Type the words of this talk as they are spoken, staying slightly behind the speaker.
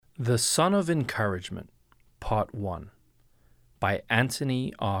The Son of Encouragement, Part 1, by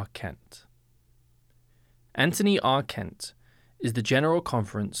Anthony R. Kent. Anthony R. Kent is the General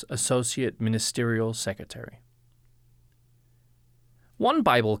Conference Associate Ministerial Secretary. One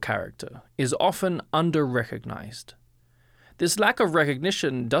Bible character is often under-recognized. This lack of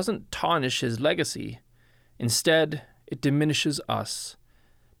recognition doesn't tarnish his legacy. Instead, it diminishes us,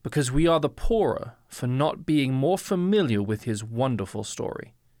 because we are the poorer for not being more familiar with his wonderful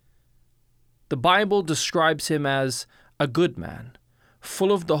story. The Bible describes him as a good man,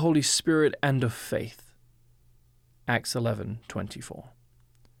 full of the Holy Spirit and of faith. Acts 11:24.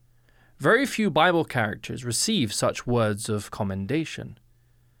 Very few Bible characters receive such words of commendation.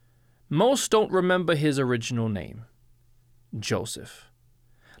 Most don't remember his original name, Joseph.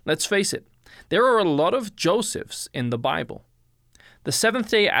 Let's face it, there are a lot of Josephs in the Bible. The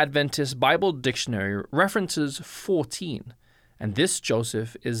Seventh-day Adventist Bible Dictionary references 14, and this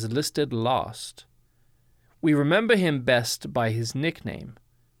Joseph is listed last. We remember him best by his nickname,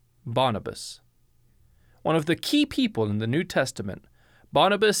 Barnabas. One of the key people in the New Testament,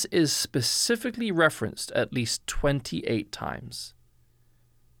 Barnabas is specifically referenced at least 28 times.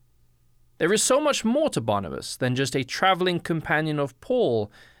 There is so much more to Barnabas than just a traveling companion of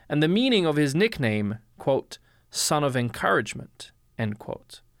Paul, and the meaning of his nickname, quote, son of encouragement, end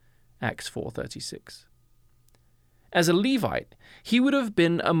quote, Acts 4:36. As a Levite, he would have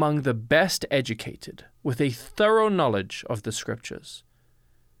been among the best educated, with a thorough knowledge of the Scriptures.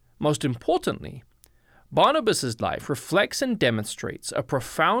 Most importantly, Barnabas' life reflects and demonstrates a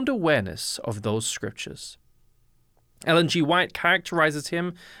profound awareness of those Scriptures. Ellen G. White characterizes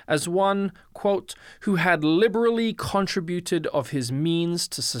him as one, quote, who had liberally contributed of his means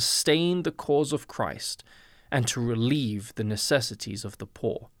to sustain the cause of Christ and to relieve the necessities of the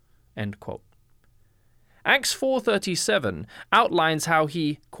poor, end quote. Acts 4:37 outlines how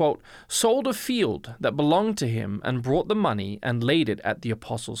he, quote, sold a field that belonged to him and brought the money and laid it at the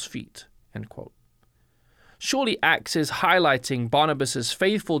apostles' feet, end quote. Surely Acts is highlighting Barnabas'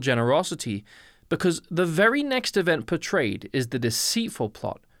 faithful generosity, because the very next event portrayed is the deceitful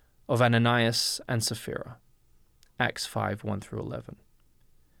plot of Ananias and Sapphira. Acts 5:1-11.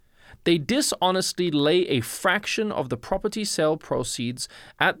 They dishonestly lay a fraction of the property sale proceeds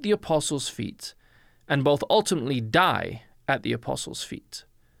at the apostles' feet, and both ultimately die at the apostles' feet,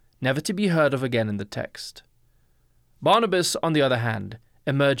 never to be heard of again in the text. Barnabas, on the other hand,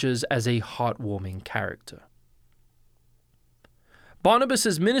 emerges as a heartwarming character.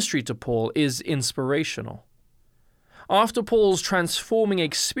 Barnabas' ministry to Paul is inspirational. After Paul's transforming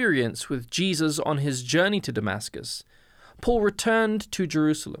experience with Jesus on his journey to Damascus, Paul returned to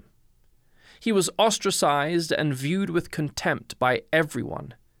Jerusalem. He was ostracized and viewed with contempt by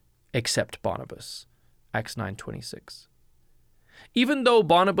everyone except Barnabas. Acts 9:26. Even though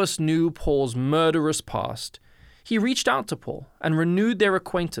Barnabas knew Paul's murderous past, he reached out to Paul and renewed their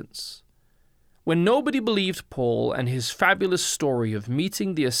acquaintance. When nobody believed Paul and his fabulous story of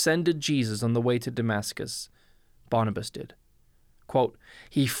meeting the ascended Jesus on the way to Damascus, Barnabas did. Quote,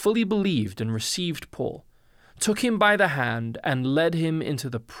 he fully believed and received Paul, took him by the hand, and led him into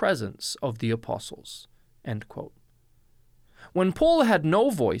the presence of the apostles, end quote. When Paul had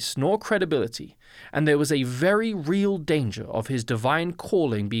no voice nor credibility, and there was a very real danger of his divine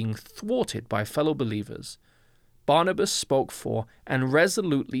calling being thwarted by fellow believers, Barnabas spoke for and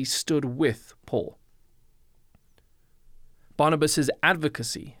resolutely stood with Paul. Barnabas'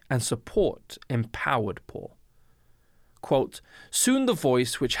 advocacy and support empowered Paul. Quote, soon the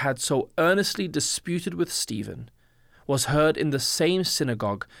voice which had so earnestly disputed with Stephen was heard in the same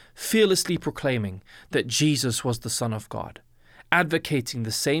synagogue, fearlessly proclaiming that Jesus was the Son of God, advocating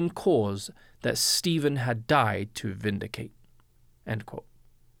the same cause that Stephen had died to vindicate, end quote.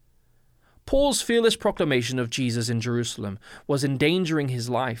 Paul's fearless proclamation of Jesus in Jerusalem was endangering his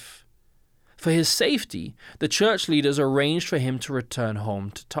life. For his safety, the church leaders arranged for him to return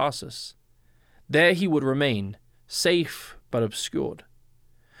home to Tarsus. There he would remain, safe but obscured.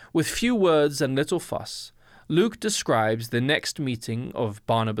 With few words and little fuss, Luke describes the next meeting of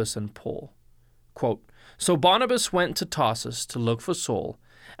Barnabas and Paul. Quote, so Barnabas went to Tarsus to look for Saul,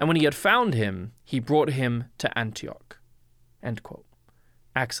 and when he had found him, he brought him to Antioch, end quote.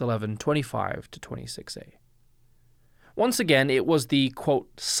 Acts 11:25-26a. Once again, it was the,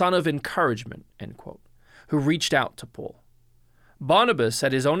 quote, son of encouragement, end quote, who reached out to Paul. Barnabas,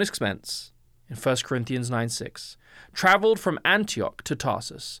 at his own expense, in 1 Corinthians 9:6, traveled from Antioch to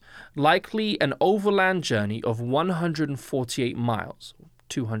Tarsus, likely an overland journey of 148 miles,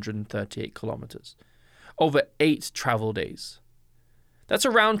 238 kilometers, over 8 travel days. That's a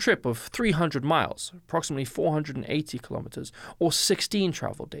round trip of 300 miles, approximately 480 kilometers, or 16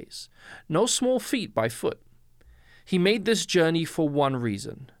 travel days. No small feat by foot. He made this journey for one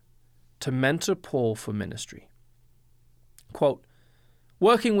reason: to mentor Paul for ministry. Quote,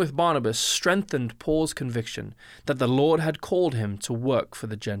 "Working with Barnabas strengthened Paul's conviction that the Lord had called him to work for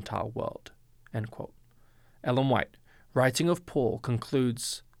the Gentile world." End quote. Ellen White, writing of Paul,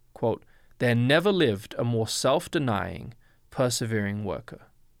 concludes, quote, "There never lived a more self-denying, persevering worker."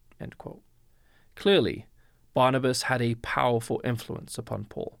 End quote. Clearly, Barnabas had a powerful influence upon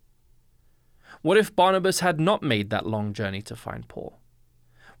Paul. What if Barnabas had not made that long journey to find Paul?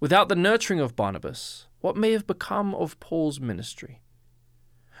 Without the nurturing of Barnabas, what may have become of Paul's ministry?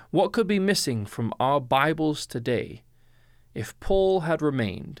 What could be missing from our Bibles today if Paul had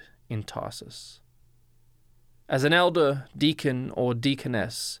remained in Tarsus? As an elder, deacon, or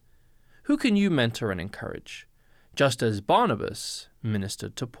deaconess, who can you mentor and encourage, just as Barnabas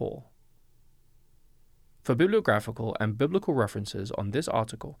ministered to Paul? For bibliographical and biblical references on this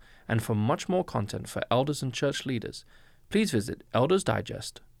article, and for much more content for elders and church leaders, please visit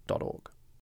eldersdigest.org.